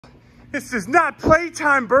This is not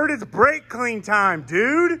playtime, Bert. It's brake clean time,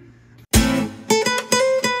 dude. It's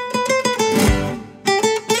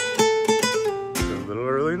a little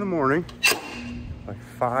early in the morning, like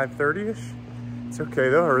 5:30-ish. It's okay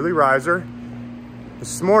though, early riser.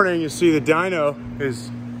 This morning, you see the dyno is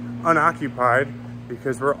unoccupied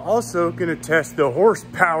because we're also gonna test the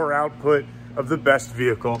horsepower output of the best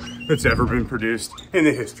vehicle that's ever been produced in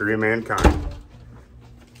the history of mankind.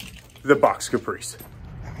 The box Caprice.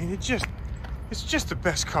 I mean, it's just the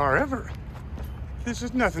best car ever. There's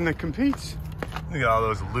just nothing that competes. Look at all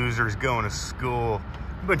those losers going to school.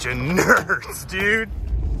 Bunch of nerds, dude.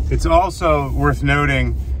 It's also worth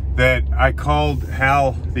noting that I called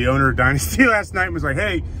Hal, the owner of Dynasty, last night and was like,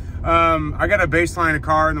 hey, I got a baseline a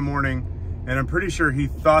car in the morning, and I'm pretty sure he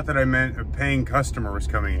thought that I meant a paying customer was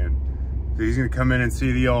coming in. So he's gonna come in and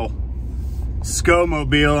see the old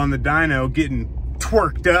SCO-mobile on the dyno getting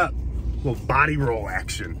twerked up. Little body roll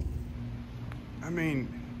action. I mean,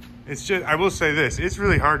 it's just, I will say this, it's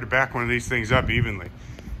really hard to back one of these things up evenly.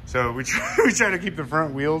 So we try to keep the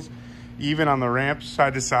front wheels even on the ramp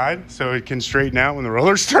side to side so it can straighten out when the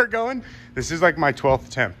rollers start going. This is like my 12th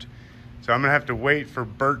attempt. So I'm gonna have to wait for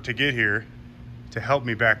Bert to get here to help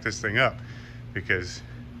me back this thing up because,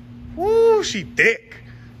 woo, she thick.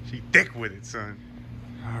 She thick with it, son.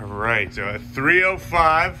 All right, so at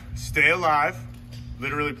 3:05, stay alive.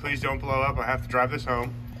 Literally, please don't blow up. I have to drive this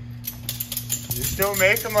home. Just don't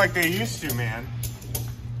make them like they used to, man.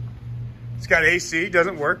 It's got AC,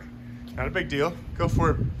 doesn't work. Not a big deal. Go for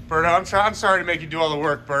it, Bert. I'm sorry to make you do all the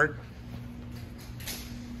work, Bert.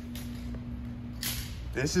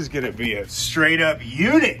 This is gonna be a straight up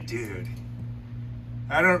unit, dude.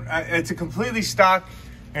 It's a completely stock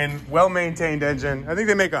and well-maintained engine. I think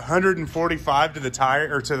they make 145 to the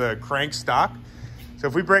tire or to the crank stock. So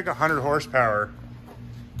if we break 100 horsepower,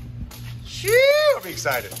 I'll be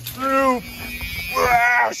excited.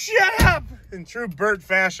 Wow, shut up! In true Bert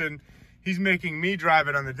fashion, he's making me drive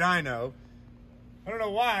it on the dyno. I don't know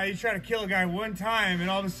why. He's trying to kill a guy one time, and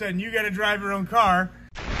all of a sudden you got to drive your own car.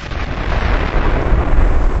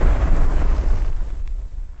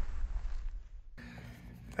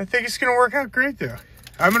 I think it's gonna work out great though.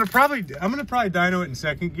 I'm gonna probably dyno it in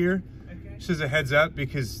second gear, okay. Just as a heads up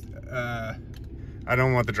because I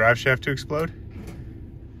don't want the drive shaft to explode.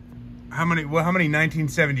 How many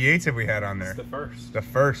 1978s have we had on there? It's the first. The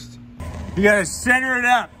first. You gotta center it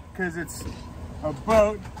up because it's a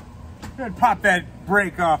boat. Go ahead, pop that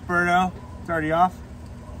brake off, Berto. It's already off.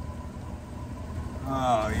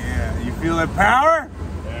 Oh yeah, you feel that power?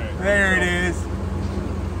 There it is.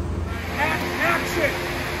 Action!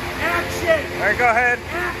 Action! All right, go ahead.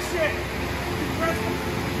 Action! Press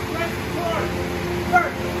the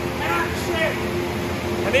forward. Action!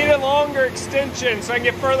 I need a longer extension so I can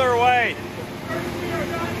get further away.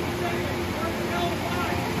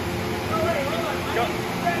 Go.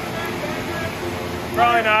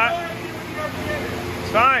 Probably not.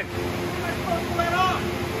 It's fine.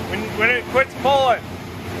 When it quits pulling.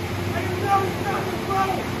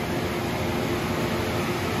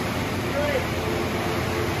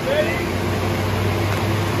 Ready?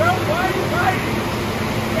 Go, right.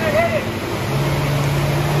 Yeah, hit it.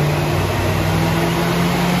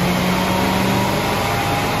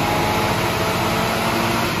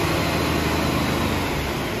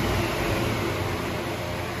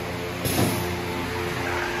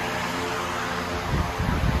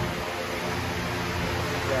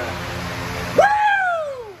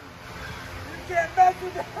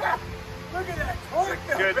 Look at that torque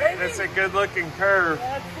though, baby. That's a good looking curve.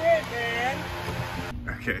 That's it, man.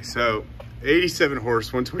 Okay, so 87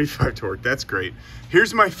 horse, 125 torque. That's great.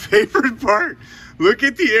 Here's my favorite part. Look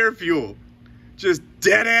at the air fuel. Just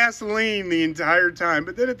dead ass lean the entire time.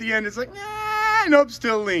 But then at the end, it's like, nope,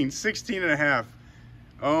 still lean. 16 and a half.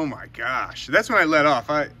 Oh my gosh. That's when I let off.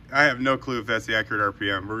 I have no clue if that's the accurate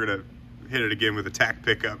RPM. We're going to hit it again with a tack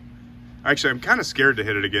pickup. Actually, I'm kind of scared to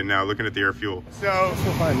hit it again now, looking at the air fuel. So,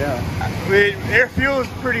 we'll find out. The air fuel is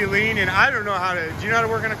pretty lean, and I don't know how to, do you know how to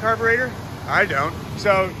work on a carburetor? I don't.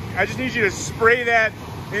 So, I just need you to spray that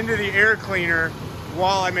into the air cleaner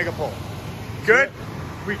while I make a pull. Good?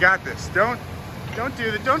 We got this. Don't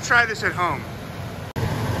try this at home. All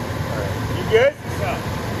right. You good? Yeah.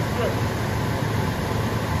 Good.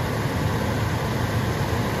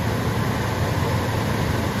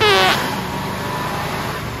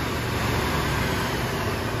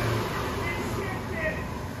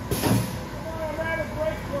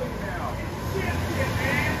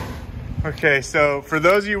 Okay, so for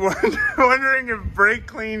those of you wondering if brake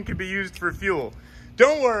clean can be used for fuel,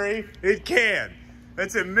 don't worry, it can.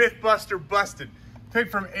 That's a myth buster busted.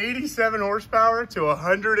 Picked from 87 horsepower to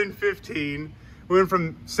 115. We went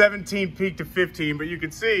from 17 peak to 15, but you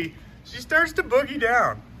can see she starts to boogie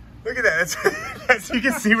down. Look at that. That's you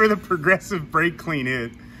can see where the progressive brake clean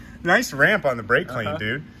is. Nice ramp on the brake clean,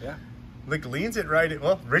 dude. Yeah. Like leans it right in,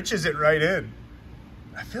 well, riches it right in.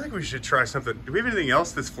 I feel like we should try something. Do we have anything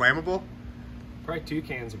else that's flammable? Probably 2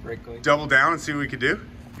 cans of brake clean. Double down and see what we could do.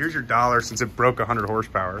 Here's your $1 since it broke 100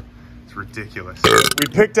 horsepower. It's ridiculous.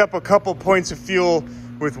 We picked up a couple points of fuel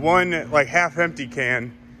with one like half empty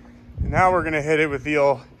can. And now we're gonna hit it with the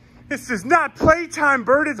old, this is not playtime,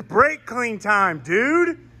 Bert, it's brake clean time,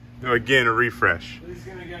 dude. No, again, a refresh. He's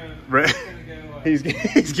gonna go. Right. He's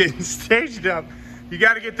getting staged up. You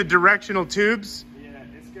gotta get the directional tubes. Yeah,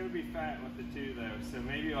 it's gonna be fat with the 2 though, so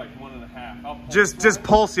maybe like 1.5. I'll Just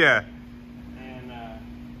pulse, yeah. And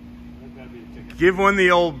that'd be a ticket. Give one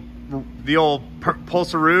the old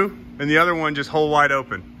pulsaroo, and the other one just hold wide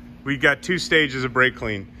open. We got 2 stages of brake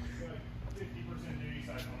clean. 50% duty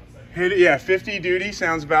cycle on the second. Hit it, yeah, 50 duty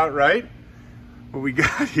sounds about right. What we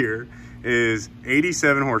got here is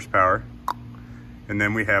 87 horsepower, and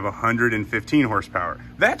then we have 115 horsepower.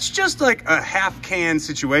 That's just like a half can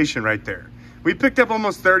situation right there. We picked up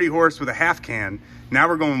almost 30 horse with a half can. Now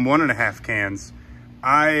we're going 1.5 cans.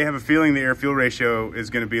 I have a feeling the air fuel ratio is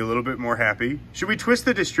gonna be a little bit more happy. Should we twist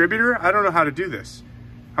the distributor? I don't know how to do this.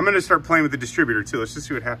 I'm gonna start playing with the distributor too. Let's just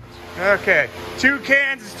see what happens. Okay, 2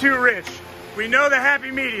 cans is too rich. We know the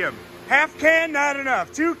happy medium. Half can, not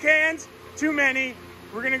enough. 2 cans, too many.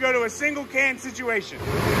 We're gonna go to a single can situation.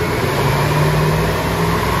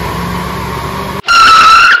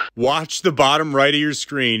 Watch the bottom right of your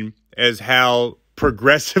screen as Hal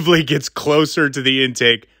progressively gets closer to the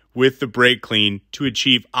intake with the brake clean to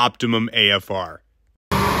achieve optimum AFR.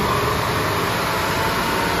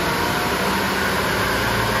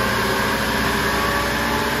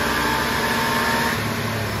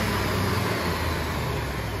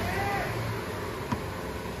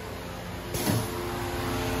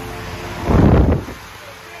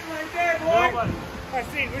 I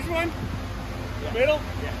seen which one? Yeah. Middle?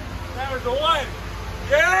 Yeah. That was the one.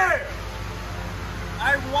 Yeah!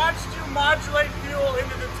 I watched you modulate fuel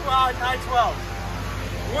into the high 12.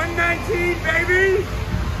 119, baby!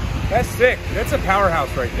 That's sick. That's a powerhouse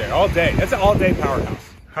right there. All day. That's an all-day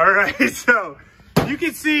powerhouse. All right, so you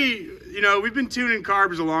can see, you know, we've been tuning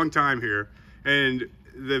carbs a long time here, and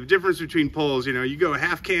the difference between poles, you know, you go a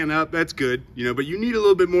half can up, that's good, you know, but you need a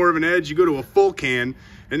little bit more of an edge. You go to a full can,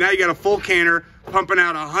 and now you got a full canner pumping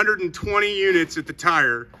out 120 units at the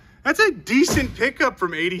tire. That's a decent pickup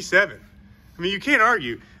from 87. I mean, you can't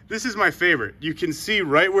argue. This is my favorite. You can see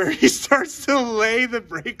right where he starts to lay the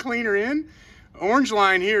brake cleaner in. Orange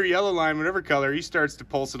line here, yellow line, whatever color, he starts to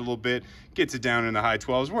pulse it a little bit, gets it down in the high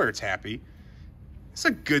 12s where it's happy. It's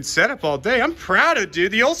a good setup all day. I'm proud of it,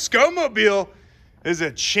 dude. The old Scomobile is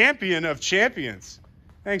a champion of champions.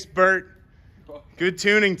 Thanks, Bert. Good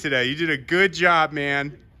tuning today. You did a good job,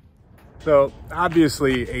 man. So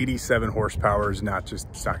obviously 87 horsepower is not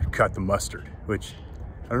gonna cut the mustard, which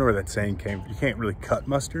I don't know where that saying came from. You can't really cut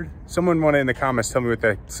mustard. Someone want to in the comments tell me what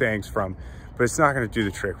that saying's from, but it's not gonna do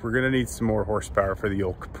the trick. We're gonna need some more horsepower for the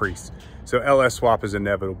old Caprice. So LS swap is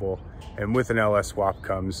inevitable. And with an LS swap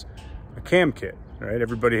comes a cam kit, right?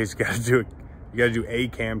 Everybody's got to do it. You got to do a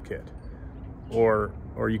cam kit, or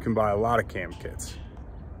you can buy a lot of cam kits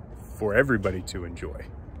for everybody to enjoy.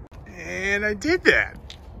 And I did that.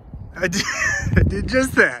 I did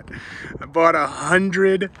just that. I bought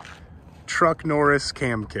 100 Truck Norris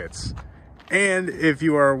cam kits. And if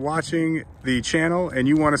you are watching the channel and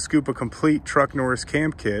you want to scoop a complete Truck Norris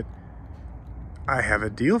cam kit, I have a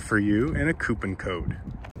deal for you and a coupon code.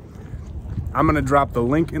 I'm gonna drop the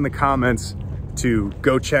link in the comments to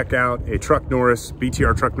go check out a Truck Norris,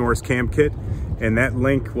 BTR Truck Norris cam kit. And that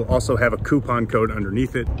link will also have a coupon code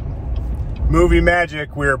underneath it. Movie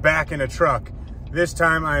magic, we're back in a truck. This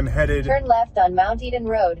time I'm headed... Turn left on Mount Eden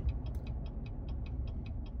Road.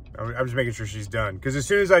 I'm just making sure she's done. Because as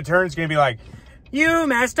soon as I turn, it's going to be like, you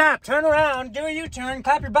messed up. Turn around, do a U-turn,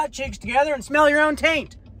 clap your butt cheeks together, and smell your own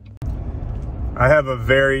taint. I have a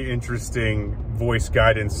very interesting voice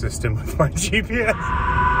guidance system with my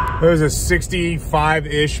GPS. There was a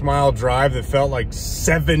 65-ish mile drive that felt like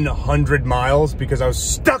 700 miles because I was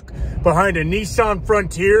stuck behind a Nissan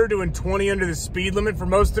Frontier doing 20 under the speed limit for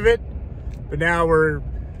most of it. But now we're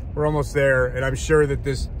almost there, and I'm sure that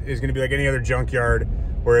this is going to be like any other junkyard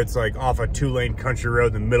where it's like off a 2-lane country road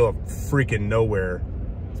in the middle of freaking nowhere.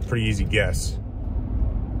 It's a pretty easy guess.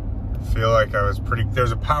 I feel like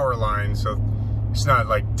there's a power line, so it's not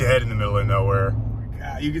like dead in the middle of nowhere. Oh my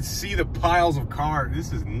God, you can see the piles of cars.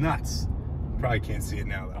 This is nuts. Probably can't see it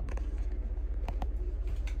now though.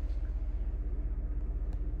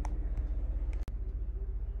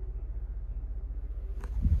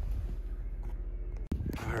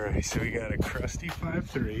 All right, so we got a crusty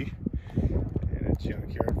 5.3 and a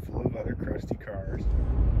junkyard full of other crusty cars.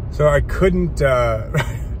 So I couldn't,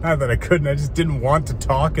 not that I couldn't, I just didn't want to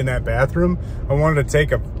talk in that bathroom. I wanted to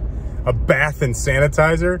take a bath in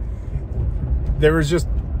sanitizer. There was just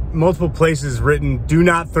multiple places written, do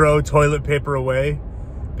not throw toilet paper away,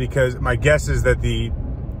 because my guess is that the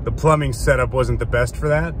plumbing setup wasn't the best for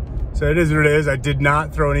that. So it is what it is. I did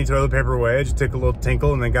not throw any toilet paper away. I just took a little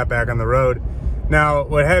tinkle and then got back on the road. Now,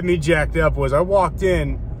 what had me jacked up was I walked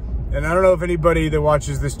in, and I don't know if anybody that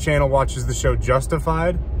watches this channel watches the show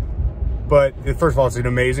Justified, but first of all, it's an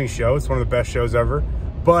amazing show. It's one of the best shows ever.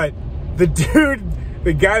 But the dude,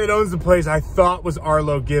 the guy that owns the place, I thought was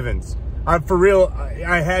Arlo Givens. For real,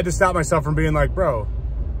 I had to stop myself from being like, bro,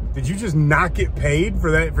 did you just not get paid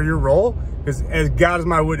for that, for your role? Because as God is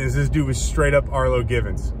my witness, this dude was straight up Arlo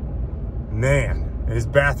Givens. Man, his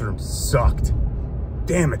bathroom sucked.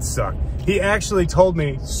 Damn, it sucked. He actually told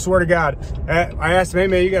me, swear to God, I asked him, hey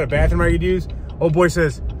man, you got a bathroom I could use? Old boy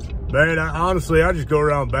says, man, honestly, I just go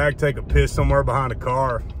around back, take a piss somewhere behind a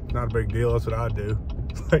car. Not a big deal, that's what I do.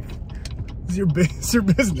 Like, it's your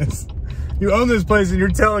business. You own this place and you're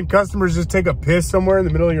telling customers just take a piss somewhere in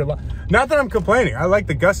the middle of your life. Not that I'm complaining, I like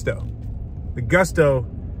the gusto. The gusto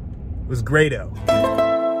was great-o.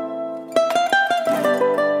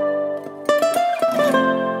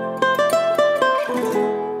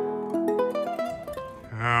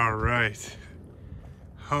 All right,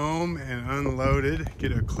 home and unloaded.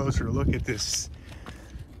 Get a closer look at this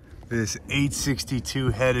 862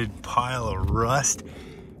 headed pile of rust.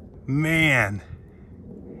 Man,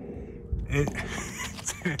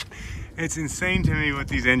 it's insane to me what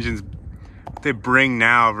these engines they bring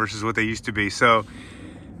now versus what they used to be. So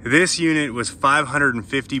this unit was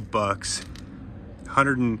 550 bucks.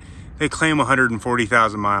 They claim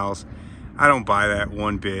 140,000 miles. I don't buy that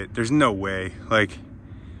one bit. There's no way. Like,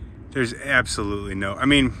 there's absolutely no. I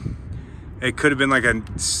mean, it could have been like a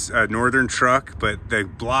northern truck, but the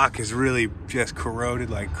block is really just corroded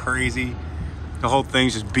like crazy. The whole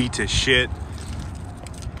thing's just beat to shit.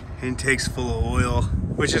 Intake's full of oil,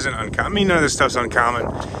 which isn't uncommon. I mean, none of this stuff's uncommon.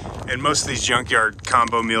 And most of these junkyard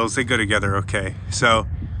combo meals, they go together okay. So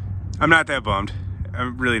I'm not that bummed.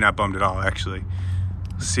 I'm really not bummed at all, actually.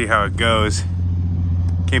 Let's see how it goes.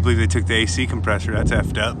 Can't believe they took the AC compressor. That's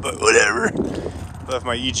effed up, but whatever. Left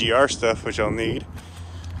my EGR stuff, which I'll need.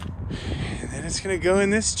 And then it's gonna go in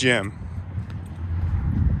this gem.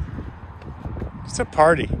 It's a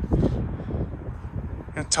party.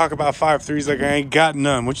 Talk about 5.3s like I ain't got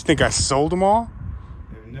none. What you think, I sold them all?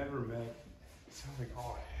 They've never met. It sounds like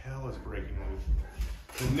all hell is breaking loose.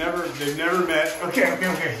 They've never met. Okay.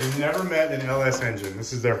 They've never met an LS engine.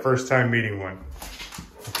 This is their first time meeting one.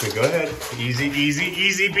 Okay, go ahead.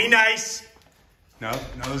 Easy. Be nice. No,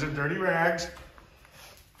 those are dirty rags.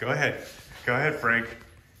 Go ahead, Frank.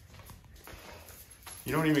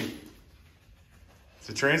 You don't even. It's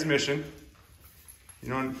a transmission. You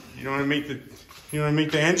don't want to meet the. You want to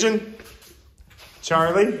meet the engine?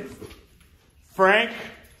 Charlie? Frank?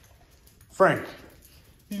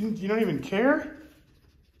 You don't even care?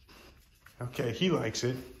 Okay, he likes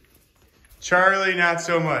it. Charlie, not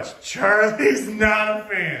so much. Charlie's not a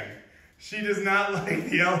fan. She does not like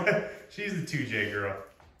the LS. She's the 2J girl.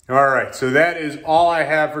 All right, so that is all I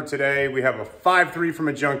have for today. We have a 5.3 from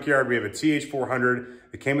a junkyard. We have a TH400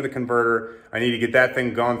 that came with a converter. I need to get that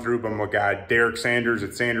thing gone through by my guy, Derek Sanders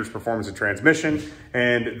at Sanders Performance and Transmission.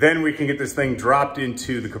 And then we can get this thing dropped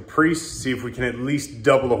into the Caprice, see if we can at least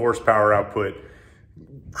double the horsepower output,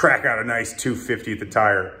 crack out a nice 250 at the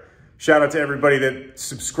tire. Shout out to everybody that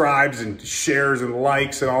subscribes and shares and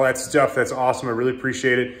likes and all that stuff. That's awesome. I really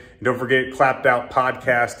appreciate it. And don't forget, Clapped Out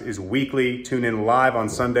Podcast is weekly. Tune in live on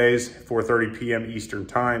Sundays, 4:30 p.m. Eastern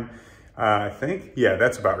Time. I think, yeah,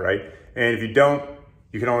 that's about right. And if you don't,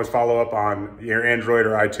 you can always follow up on your Android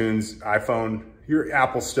or iTunes, iPhone, your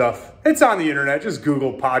Apple stuff. It's on the internet. Just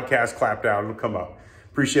Google Podcast Clapped Out. It'll come up.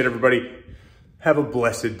 Appreciate everybody. Have a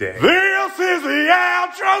blessed day. This is the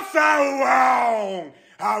outro song.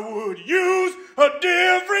 I would use a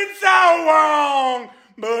different song.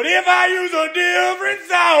 But if I use a different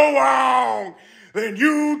song, then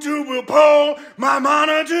YouTube will pull my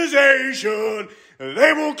monetization.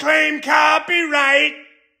 They will claim copyright.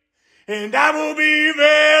 And I will be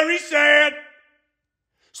very sad.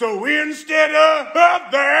 So instead of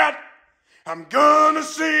that, I'm gonna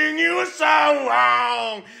sing you a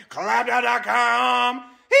song. Clapped out.com.